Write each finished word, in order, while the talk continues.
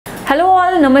Hello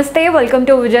all, namaste, welcome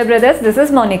to Vijay Brothers. This is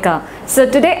Monica. So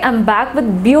today I'm back with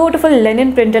beautiful Lenin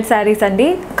printed sarees andi.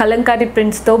 Kalankari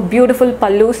prints tho beautiful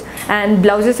pallus and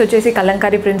blouses vachesi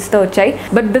kalankari prints tho vachai.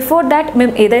 But before that,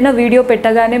 mem edaina video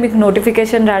pettagane meeku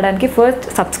notification radaniki first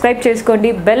subscribe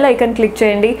cheskondi, bell icon click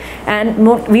cheyandi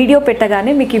and video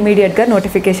pettagane meeku immediate ga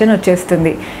notification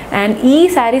vachestundi. And ee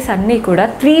sarees anni kuda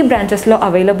 3 branches lo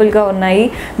available ga unnayi.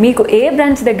 Meeku A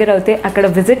branch దగ్గర అయితే అక్కడ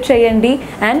visit చేయండి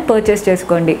and purchase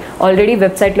చేసుకోండి. Already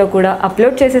వెబ్సైట్లో కూడా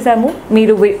upload చేసేసాము.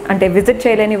 మీరు అంటే విజిట్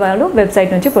చేయలేని వాళ్ళు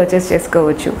వెబ్సైట్ నుంచి పర్చేస్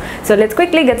చేసుకోవచ్చు. So let's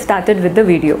quickly get started with the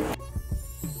video.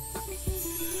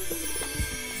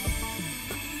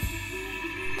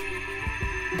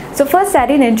 So first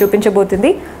sari నేను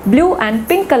చూపించబోతుంది బ్లూ అండ్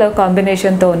పింక్ కలర్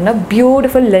కాంబినేషన్తో ఉన్న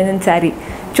బ్యూటిఫుల్ లెనిన్ శారీ.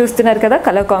 చూస్తున్నారు కదా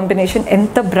కలర్ కాంబినేషన్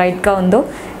ఎంత బ్రైట్గా ఉందో,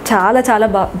 చాలా చాలా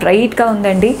బ్రైట్గా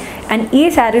ఉందండి. అండ్ ఈ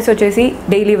శారీస్ వచ్చేసి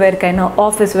డైలీ వేర్కైనా,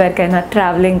 ఆఫీస్ వేర్కైనా,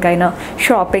 ట్రావెలింగ్కైనా,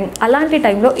 షాపింగ్ అలాంటి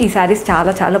టైంలో ఈ శారీస్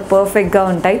చాలా చాలా పర్ఫెక్ట్గా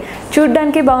ఉంటాయి.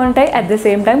 చూడ్డానికి బాగుంటాయి, అట్ ద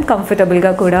సేమ్ టైం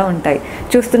కంఫర్టబుల్గా కూడా ఉంటాయి.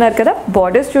 చూస్తున్నారు కదా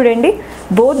బార్డర్స్ చూడండి,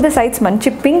 బోత్ ద సైడ్స్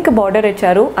మంచి పింక్ బార్డర్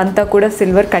ఇచ్చారు. అంతా కూడా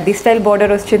సిల్వర్ కడ్డీ స్టైల్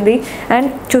బార్డర్ వచ్చింది. అండ్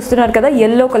చూస్తున్నారు కదా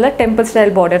ఎల్లో కలర్ టెంపుల్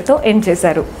స్టైల్ బార్డర్తో ఎండ్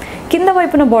చేశారు. కింద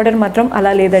వైపున బార్డర్ మాత్రం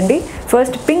అలా లేదండి.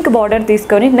 ఫస్ట్ పింక్ బార్డర్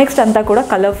తీసుకొని నెక్స్ట్ అంతా కూడా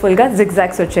కలర్ఫుల్గా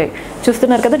జిగ్జాగ్స్ వచ్చాయి.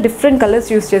 చూస్తున్నారు కదా డిఫరెంట్ కలర్స్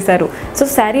యూస్ చేశారు. సో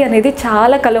శారీ అనేది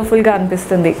చాలా కలర్ఫుల్గా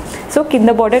అనిపిస్తుంది. సో కింద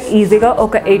బార్డర్ ఈజీగా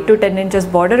ఒక 8 to 10 inches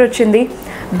బార్డర్ వచ్చింది.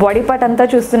 బాడీ పార్ట్ అంతా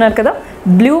చూస్తున్నారు కదా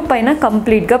బ్లూ పైన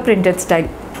కంప్లీట్గా ప్రింటెడ్ స్టైల్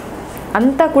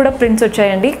అంతా కూడా ప్రింట్స్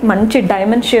వచ్చాయండి. మంచి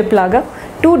డైమండ్ షేప్ లాగా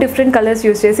 2 different కలర్స్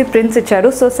యూస్ చేసి ప్రింట్స్ ఇచ్చారు.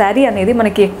 సో శారీ అనేది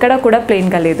మనకి ఎక్కడా కూడా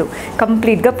ప్లెయిన్గా లేదు,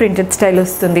 కంప్లీట్గా ప్రింటెడ్ స్టైల్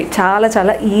వస్తుంది. చాలా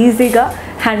చాలా ఈజీగా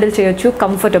హ్యాండిల్ చేయొచ్చు,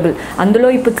 కంఫర్టబుల్. అందులో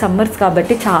ఇప్పుడు సమ్మర్స్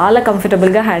కాబట్టి చాలా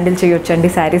కంఫర్టబుల్గా హ్యాండిల్ చేయొచ్చు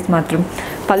అండి శారీస్ మాత్రం.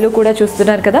 పళ్ళు కూడా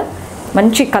చూస్తున్నారు కదా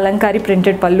మంచి కలంకారీ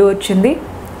ప్రింటెడ్ పళ్ళు వచ్చింది.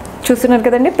 చూస్తున్నారు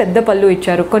కదండి పెద్ద పళ్ళు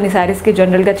ఇచ్చారు. కొన్ని శారీస్కి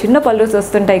జనరల్గా చిన్న పళ్ళుస్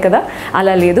వస్తుంటాయి కదా,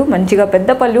 అలా లేదు, మంచిగా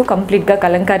పెద్ద పళ్ళు కంప్లీట్గా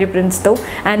కలంకారీ ప్రింట్స్తో.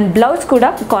 అండ్ బ్లౌజ్ కూడా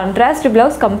కాంట్రాస్ట్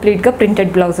బ్లౌజ్, కంప్లీట్గా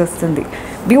ప్రింటెడ్ బ్లౌజ్ వస్తుంది.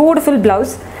 Beautiful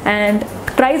blouse. అండ్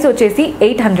ప్రైస్ వచ్చేసి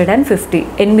 850,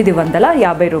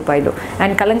 850 రూపాయలు.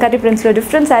 అండ్ కలంకారీ ప్రింట్స్లో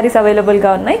డిఫరెంట్ శారీస్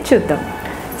అవైలబుల్గా ఉన్నాయి, చూద్దాం.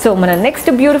 సో మన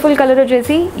నెక్స్ట్ బ్యూటిఫుల్ కలర్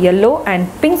వచ్చేసి yellow and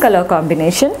pink colour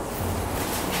combination.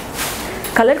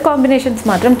 Colour combinations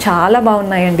మాత్రం చాలా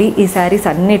బాగున్నాయండి ఈ శారీస్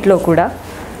అన్నిట్లో కూడా.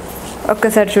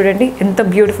 ఒక్కసారి చూడండి ఎంత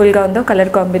బ్యూటిఫుల్గా ఉందో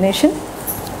కలర్ కాంబినేషన్.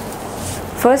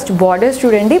 ఫస్ట్ బార్డర్స్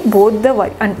చూడండి,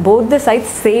 both the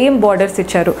sides same borders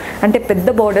ఇచ్చారు, అంటే పెద్ద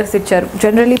బార్డర్స్ ఇచ్చారు.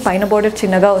 జనరల్లీ పైన బార్డర్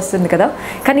చిన్నగా వస్తుంది కదా,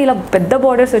 కానీ ఇలా పెద్ద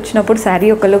బార్డర్స్ వచ్చినప్పుడు శారీ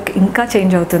యొక్క లుక్ ఇంకా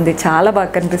చేంజ్ అవుతుంది, చాలా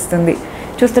బాగా కనిపిస్తుంది.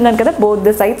 చూస్తున్నాను కదా బోత్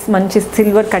ద సైడ్స్ మంచి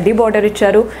సిల్వర్ కడ్డీ బార్డర్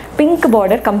ఇచ్చారు. పింక్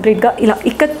బార్డర్ కంప్లీట్గా ఇలా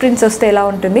ఇక్కత్ ప్రింట్స్ వస్తే ఎలా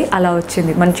ఉంటుంది అలా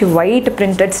వచ్చింది, మంచి white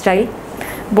printed style.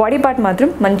 Body part మాత్రం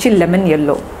మంచి లెమన్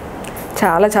ఎల్లో,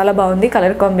 చాలా చాలా బాగుంది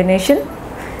colour combination.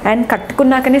 And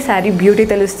కట్టుకున్నాకనే sari beauty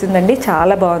తెలుస్తుందండి,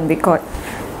 చాలా బాగుంది.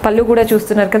 పళ్ళు కూడా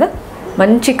చూస్తున్నారు కదా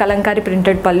మంచి కలంకారీ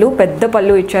ప్రింటెడ్ పళ్ళు, పెద్ద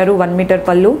పళ్ళు ఇచ్చారు, 1 మీటర్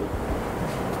పళ్ళు.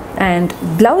 అండ్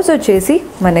బ్లౌజ్ వచ్చేసి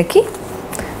మనకి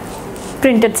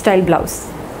ప్రింటెడ్ స్టైల్ బ్లౌజ్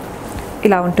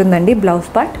ఇలా ఉంటుందండి.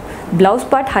 Blouse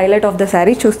part highlight of the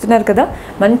sari. చూస్తున్నారు కదా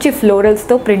మంచి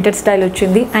ఫ్లోరల్స్తో ప్రింటెడ్ స్టైల్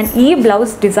వచ్చింది. అండ్ ఈ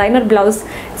బ్లౌజ్ డిజైనర్ బ్లౌజ్,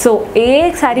 సో ఏ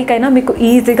శారీకైనా మీకు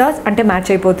ఈజీగా అంటే మ్యాచ్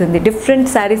అయిపోతుంది. డిఫరెంట్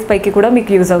శారీస్ పైకి కూడా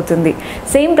మీకు యూజ్ అవుతుంది.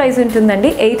 సేమ్ ప్రైస్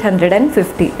ఉంటుందండి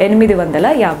 850,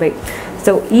 850.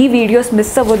 సో ఈ వీడియోస్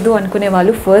మిస్ అవ్వద్దు అనుకునే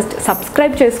వాళ్ళు ఫస్ట్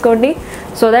సబ్స్క్రైబ్ చేసుకోండి,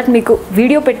 సో దట్ మీకు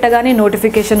వీడియో పెట్టగానే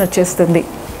నోటిఫికేషన్ వచ్చేస్తుంది.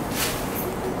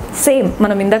 సేమ్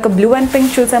మనం ఇందాక బ్లూ అండ్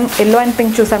పింక్ చూసాం, ఎల్లో అండ్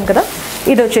పింక్ చూసాం కదా,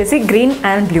 ఇది వచ్చేసి గ్రీన్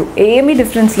అండ్ బ్లూ. ఏమీ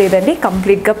డిఫరెన్స్ లేదండి,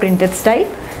 కంప్లీట్గా printed style,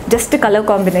 just colour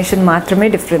combination మాత్రమే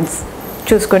డిఫరెన్స్.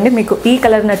 చూసుకోండి మీకు ఈ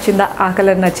కలర్ నచ్చిందా ఆ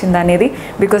కలర్ నచ్చిందా అనేది,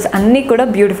 బికాస్ అన్నీ కూడా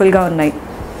బ్యూటిఫుల్గా ఉన్నాయి.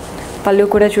 పళ్ళు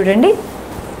కూడా చూడండి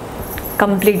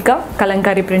కంప్లీట్గా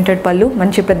కలంకారీ ప్రింటెడ్ పళ్ళు,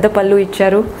 మంచి పెద్ద పళ్ళు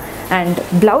ఇచ్చారు. అండ్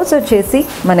బ్లౌజ్ వచ్చేసి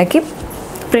మనకి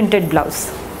ప్రింటెడ్ బ్లౌజ్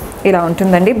ఇలా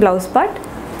ఉంటుందండి బ్లౌజ్ పార్ట్.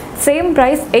 Same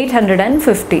price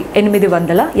 850,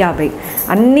 850.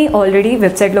 అన్నీ ఆల్రెడీ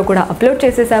వెబ్సైట్లో కూడా అప్లోడ్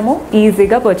చేసేసాము,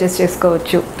 ఈజీగా పర్చేస్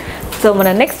చేసుకోవచ్చు. సో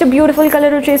మన నెక్స్ట్ బ్యూటిఫుల్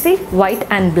కలర్ వచ్చేసి వైట్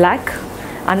అండ్ బ్లాక్,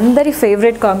 అందరి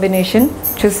ఫేవరెట్ కాంబినేషన్.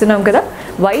 చూస్తున్నాం కదా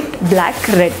white, black,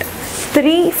 red,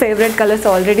 3 favourite colours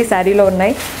already శారీలో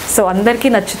ఉన్నాయి. సో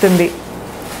అందరికీ నచ్చుతుంది.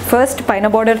 ఫస్ట్ పైన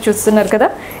బార్డర్ చూస్తున్నారు కదా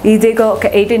ఈజీగా ఒక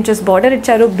 8 inches బార్డర్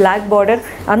ఇచ్చారు, బ్లాక్ బార్డర్,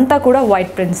 అంతా కూడా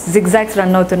వైట్ ప్రింట్స్ జిగ్జాగ్స్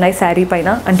రన్ అవుతున్నాయి శారీ పైన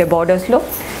అంటే బార్డర్స్లో.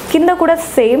 కింద కూడా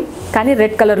సేమ్ కానీ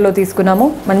రెడ్ కలర్లో తీసుకున్నాము,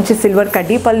 మంచి సిల్వర్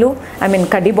కడ్డీ పళ్ళు,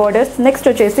 కడ్డీ బార్డర్స్. నెక్స్ట్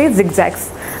వచ్చేసి జిగ్జాగ్స్,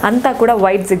 అంతా కూడా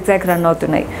వైట్ జిగ్జాగ్ రన్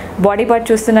అవుతున్నాయి. బాడీ పార్ట్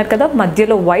చూస్తున్నారు కదా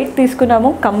మధ్యలో వైట్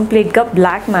తీసుకున్నాము, కంప్లీట్గా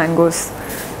బ్లాక్ మ్యాంగోస్.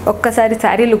 ఒక్కసారి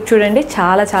శారీ లుక్ చూడండి,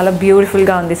 చాలా చాలా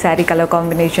బ్యూటిఫుల్గా ఉంది శారీ కలర్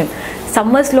కాంబినేషన్.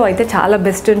 సమ్మర్స్లో అయితే చాలా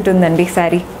బెస్ట్ ఉంటుందండి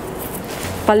శారీ.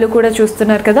 పళ్ళు కూడా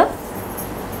చూస్తున్నారు కదా,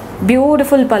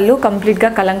 బ్యూటిఫుల్ పళ్ళు కంప్లీట్గా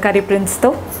కలంకారీ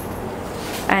ప్రింట్స్తో.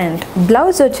 అండ్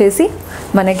బ్లౌజ్ వచ్చేసి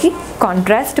మనకి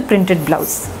కాంట్రాస్ట్ ప్రింటెడ్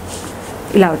బ్లౌజ్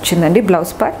ఇలా వచ్చిందండి.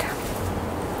 బ్లౌజ్ పార్ట్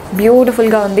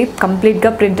బ్యూటిఫుల్గా ఉంది, కంప్లీట్గా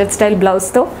printed style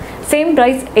బ్లౌజ్తో. Same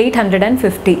price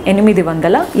 850,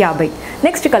 850.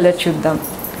 Next colour చూద్దాం.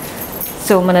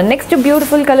 సో మన నెక్స్ట్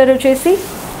బ్యూటిఫుల్ కలర్ వచ్చేసి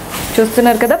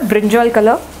చూస్తున్నారు కదా, బ్రింజాల్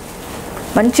కలర్.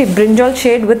 మంచి brinjal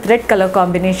shade with red colour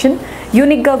combination.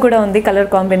 యూనిక్గా కూడా ఉంది కలర్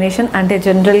కాంబినేషన్. అంటే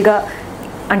జనరల్గా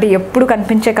అంటే ఎప్పుడు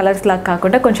కనిపించే కలర్స్ లాగా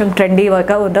కాకుండా కొంచెం ట్రెండీగా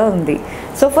కూడా ఉంది.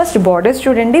 సో ఫస్ట్ బార్డర్స్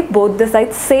చూడండి, both the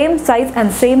size same size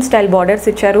and same style borders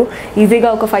ఇచ్చారు. ఈజీగా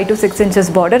ఒక 5 to 6 inches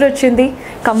బార్డర్ వచ్చింది,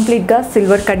 కంప్లీట్గా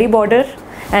silver khadi border.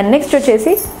 And next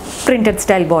వచ్చేసి ప్రింటెడ్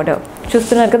స్టైల్ బార్డర్.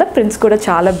 చూస్తున్నారు కదా, ప్రింట్స్ కూడా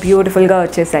చాలా బ్యూటిఫుల్గా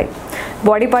వచ్చేసాయి.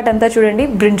 బాడీ పార్ట్ అంతా చూడండి,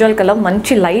 బ్రింజాల్ కలర్,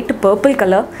 మంచి లైట్ పర్పుల్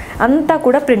కలర్, అంతా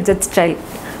కూడా ప్రింటెడ్ స్టైల్.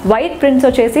 వైట్ ప్రింట్స్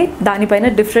వచ్చేసి దానిపైన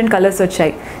డిఫరెంట్ కలర్స్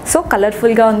వచ్చాయి. సో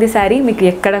కలర్ఫుల్గా ఉంది శారీ, మీకు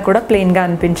ఎక్కడ కూడా ప్లెయిన్గా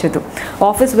అనిపించదు.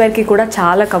 ఆఫీస్ వేర్కి కూడా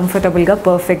చాలా కంఫర్టబుల్గా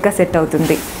పర్ఫెక్ట్గా సెట్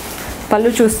అవుతుంది.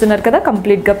 పళ్ళు చూస్తున్నారు కదా,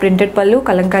 కంప్లీట్గా ప్రింటెడ్ పళ్ళు,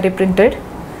 కలంకారీ ప్రింటెడ్.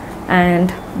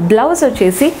 అండ్ బ్లౌజ్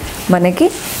వచ్చేసి మనకి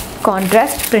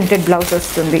కాంట్రాస్ట్ ప్రింటెడ్ బ్లౌజ్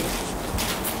వస్తుంది.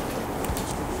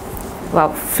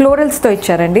 వావ్, ఫ్లోరల్స్తో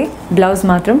ఇచ్చారండి బ్లౌజ్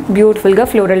మాత్రం, బ్యూటిఫుల్గా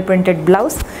floral printed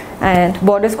blouse. And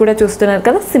borders కూడా చూస్తున్నారు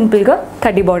కదా, సింపుల్గా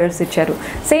కడ్డీ బార్డర్స్ ఇచ్చారు.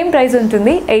 సేమ్ ప్రైస్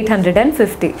ఉంటుంది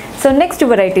 850. సో నెక్స్ట్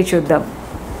వెరైటీ చూద్దాం.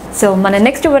 సో మన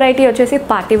నెక్స్ట్ వెరైటీ వచ్చేసి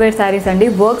పార్టీవేర్ శారీస్ అండి.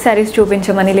 వర్క్ శారీస్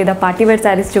చూపించమని లేదా పార్టీవేర్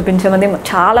శారీస్ చూపించమని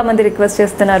చాలామంది రిక్వెస్ట్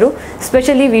చేస్తున్నారు,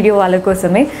 స్పెషల్లీ వీడియో వాళ్ళ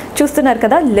కోసమే. చూస్తున్నారు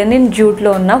కదా, లెనిన్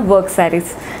జూట్లో ఉన్న work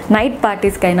saris. Night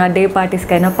పార్టీస్కైనా day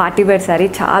పార్టీస్కైనా party wear sari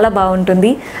చాలా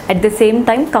బాగుంటుంది. అట్ ద సేమ్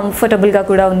టైం కంఫర్టబుల్గా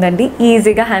కూడా ఉందండి,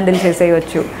 ఈజీగా హ్యాండిల్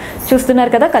చేసేయచ్చు.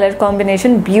 చూస్తున్నారు కదా, కలర్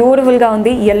కాంబినేషన్ బ్యూటిఫుల్గా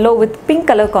ఉంది, yellow with pink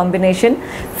colour combination.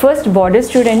 First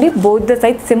borders చూడండి, బోత్ ద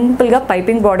సైడ్ సింపుల్గా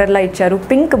పైపింగ్ బార్డర్లా ఇచ్చారు,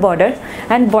 pink border.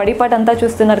 And body part అంతా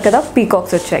చూస్తున్నారు కదా,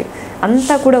 పీకాక్స్ వచ్చాయి.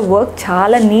 అంతా కూడా వర్క్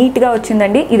చాలా నీట్గా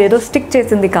వచ్చిందండి. ఇదేదో స్టిక్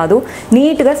చేసింది కాదు,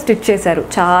 నీట్గా స్టిచ్ చేశారు,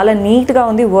 చాలా నీట్గా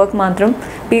ఉంది వర్క్ మాత్రం.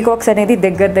 పీకాక్స్ అనేది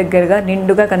దగ్గరగా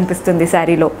నిండుగా కనిపిస్తుంది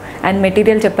శారీలో. అండ్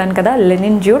మెటీరియల్ చెప్పాను కదా,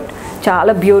 లెనిన్ జూట్,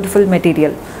 చాలా బ్యూటిఫుల్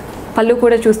మెటీరియల్. పళ్ళు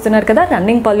కూడా చూస్తున్నారు కదా,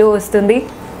 రన్నింగ్ పళ్ళు వస్తుంది.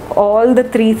 ఆల్ ద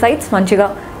 3 sides మంచిగా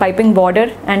పైపింగ్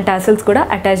బార్డర్ అండ్ టాసిల్స్ కూడా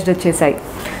అటాచ్డ్ వచ్చేసాయి.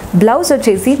 బ్లౌజ్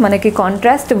వచ్చేసి మనకి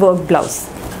కాంట్రాస్ట్ వర్క్ బ్లౌజ్.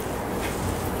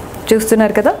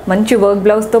 చూస్తున్నారు కదా, మంచి వర్క్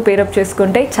బ్లౌజ్తో పేరప్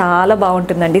చేసుకుంటే చాలా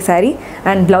బాగుంటుందండి శారీ.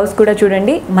 అండ్ బ్లౌజ్ కూడా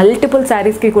చూడండి, మల్టిపుల్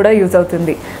శారీస్కి కూడా యూజ్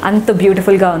అవుతుంది, అంత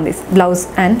బ్యూటిఫుల్గా ఉంది blouse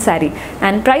and sari.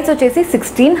 And price వచ్చేసి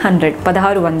 1600,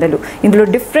 1600. ఇందులో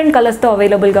డిఫరెంట్ కలర్స్తో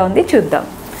అవైలబుల్గా ఉంది, చూద్దాం.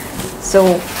 సో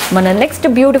మన నెక్స్ట్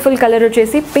బ్యూటిఫుల్ కలర్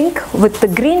వచ్చేసి pink with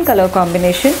green colour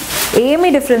combination. ఏమీ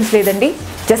డిఫరెన్స్ లేదండి,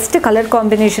 జస్ట్ కలర్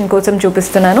కాంబినేషన్ కోసం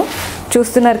చూపిస్తున్నాను.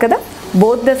 చూస్తున్నారు కదా,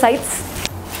 బోత్ ద సైడ్స్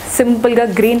సింపుల్గా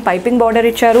గ్రీన్ పైపింగ్ బార్డర్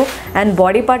ఇచ్చారు. అండ్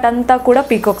బాడీ పార్ట్ అంతా కూడా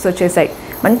పీకాక్స్ వచ్చేసాయి,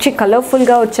 మంచి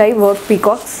కలర్ఫుల్గా వచ్చాయి వర్క్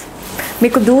పీకాక్స్.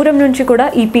 మీకు దూరం నుంచి కూడా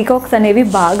ఈ పీకాక్స్ అనేవి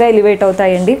బాగా ఎలివేట్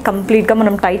అవుతాయండి. కంప్లీట్గా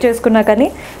మనం టై చేసుకున్నా కానీ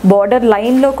బార్డర్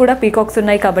లైన్లో కూడా పీకాక్స్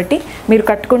ఉన్నాయి కాబట్టి మీరు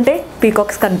కట్టుకుంటే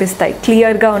పీకాక్స్ కనిపిస్తాయి,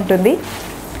 క్లియర్గా ఉంటుంది.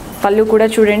 పళ్ళు కూడా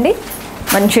చూడండి,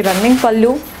 మంచి రన్నింగ్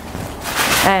పళ్ళు.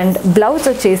 అండ్ బ్లౌజ్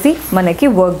వచ్చేసి మనకి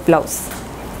వర్క్ బ్లౌజ్,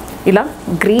 ఇలా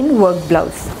గ్రీన్ వర్క్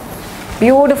బ్లౌజ్,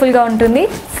 బ్యూటిఫుల్గా ఉంటుంది.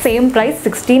 Same price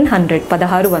 1600,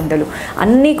 1600.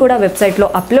 అన్నీ కూడా వెబ్సైట్లో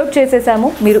అప్లోడ్ చేసేసాము,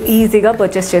 మీరు ఈజీగా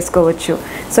పర్చేస్ చేసుకోవచ్చు.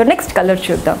 సో నెక్స్ట్ కలర్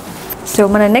చూద్దాం. సో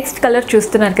మన నెక్స్ట్ కలర్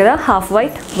చూస్తున్నారు కదా, హాఫ్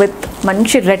వైట్ విత్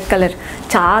మంచి రెడ్ కలర్,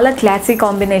 చాలా క్లాసీ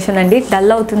కాంబినేషన్ అండి.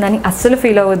 డల్ అవుతుందని అస్సలు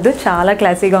ఫీల్ అవ్వద్దు, చాలా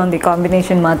క్లాసీగా ఉంది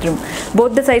కాంబినేషన్ మాత్రం.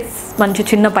 బోత్ ద సైడ్స్ మంచి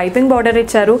చిన్న పైపింగ్ బార్డర్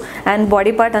ఇచ్చారు. అండ్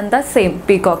బాడీ పార్ట్ అంతా సేమ్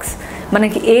పీకాక్స్.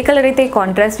 మనకి ఏ కలర్ అయితే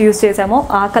కాంట్రాస్ట్ యూస్ చేసామో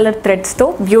ఆ కలర్ థ్రెడ్స్తో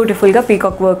బ్యూటిఫుల్గా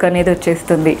పీకాక్ వర్క్ అనేది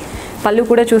వచ్చేస్తుంది. పళ్ళు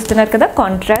కూడా చూస్తున్నారు కదా,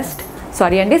 కాంట్రాస్ట్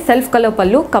సెల్ఫ్ కలర్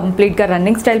పళ్ళు, కంప్లీట్గా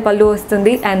రన్నింగ్ స్టైల్ పళ్ళు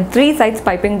వస్తుంది. And 3 sides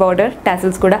piping border,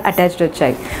 tassels కూడా అటాచ్డ్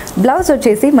వచ్చాయి. బ్లౌజ్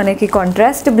వచ్చేసి మనకి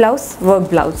కాంట్రాస్ట్ బ్లౌజ్, వర్క్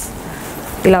బ్లౌజ్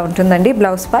ఇలా ఉంటుందండి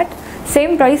blouse part.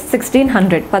 Same price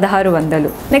 1600,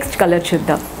 1600. Next colour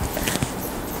చూద్దాం.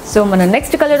 సో మన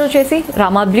నెక్స్ట్ కలర్ వచ్చేసి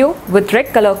Rama blue with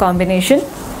red colour combination.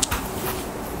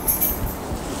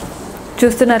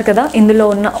 చూస్తున్నారు కదా, ఇందులో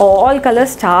ఉన్న ఆల్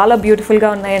కలర్స్ చాలా బ్యూటిఫుల్గా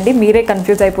ఉన్నాయండి. మీరే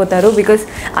కన్ఫ్యూజ్ అయిపోతారు బికాస్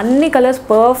అన్ని కలర్స్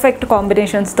పర్ఫెక్ట్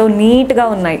కాంబినేషన్స్తో నీట్గా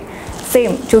ఉన్నాయి.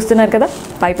 సేమ్ చూస్తున్నారు కదా,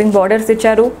 పైపింగ్ బార్డర్స్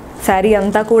ఇచ్చారు. శారీ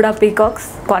అంతా కూడా peacocks,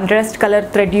 contrast colour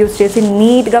thread use చేసి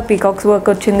నీట్గా పీకాక్స్ వర్క్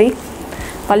వచ్చింది.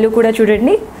 పళ్ళు కూడా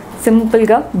చూడండి,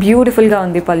 సింపుల్గా బ్యూటిఫుల్గా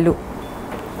ఉంది పళ్ళు.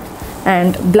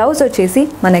 అండ్ బ్లౌజ్ వచ్చేసి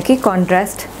మనకి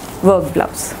కాంట్రాస్ట్ వర్క్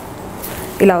బ్లౌజ్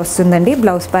ఇలా వస్తుందండి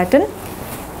బ్లౌజ్ ప్యాటర్న్.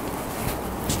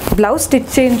 బ్లౌజ్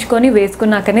స్టిచ్ చేయించుకొని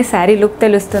వేసుకున్నాకనే శారీ లుక్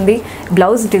తెలుస్తుంది.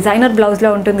 బ్లౌజ్ డిజైనర్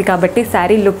బ్లౌజ్లో ఉంటుంది కాబట్టి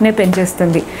శారీ లుక్నే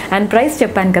పెంచేస్తుంది. అండ్ ప్రైస్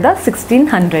చెప్పాను కదా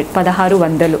 1600,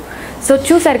 1600. సో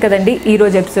చూసారు కదండి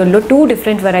ఈరోజు ఎపిసోడ్లో 2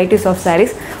 different varieties of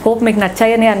saris. Hope మీకు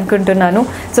నచ్చాయని అనుకుంటున్నాను.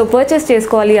 సో పర్చేస్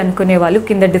చేసుకోవాలి అనుకునే వాళ్ళు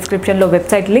కింద డిస్క్రిప్షన్లో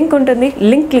వెబ్సైట్ లింక్ ఉంటుంది.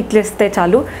 లింక్ క్లిక్ చేస్తే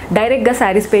చాలు డైరెక్ట్గా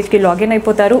శారీస్ పేజ్కి లాగిన్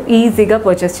అయిపోతారు. ఈజీగా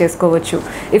పర్చేస్ చేసుకోవచ్చు.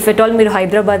 ఇఫ్ ఎట్ ఆల్ మీరు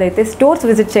హైదరాబాద్ అయితే స్టోర్స్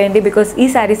విజిట్ చేయండి. బికాస్ ఈ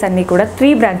శారీస్ అన్నీ కూడా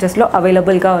 3 బ్రాంచెస్లో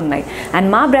అవైలబుల్గా ఉన్నాయి. అండ్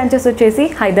మా బ్రాంచెస్ వచ్చేసి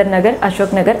హైదర్నగర్,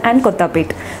 అశోక్ నగర్ అండ్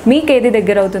కొత్తపేట్. మీకు ఏది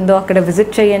దగ్గర అవుతుందో అక్కడ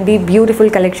విజిట్ చేయండి.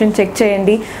 బ్యూటిఫుల్ కలెక్షన్ చెక్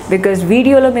చేయండి. బికాజ్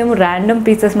వీడియోలో మేము ర్యాండమ్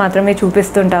పీసెస్ మాత్రమే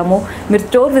చూపిస్తుంటాము. మీరు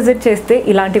స్టోర్ విజిట్ చేస్తే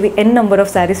ఇలాంటివి n నెంబర్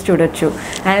ఆఫ్ శారీస్ చూడొచ్చు.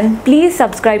 And please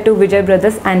subscribe to Vijay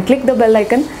brothers and click the bell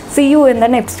icon. See you in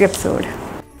the next episode.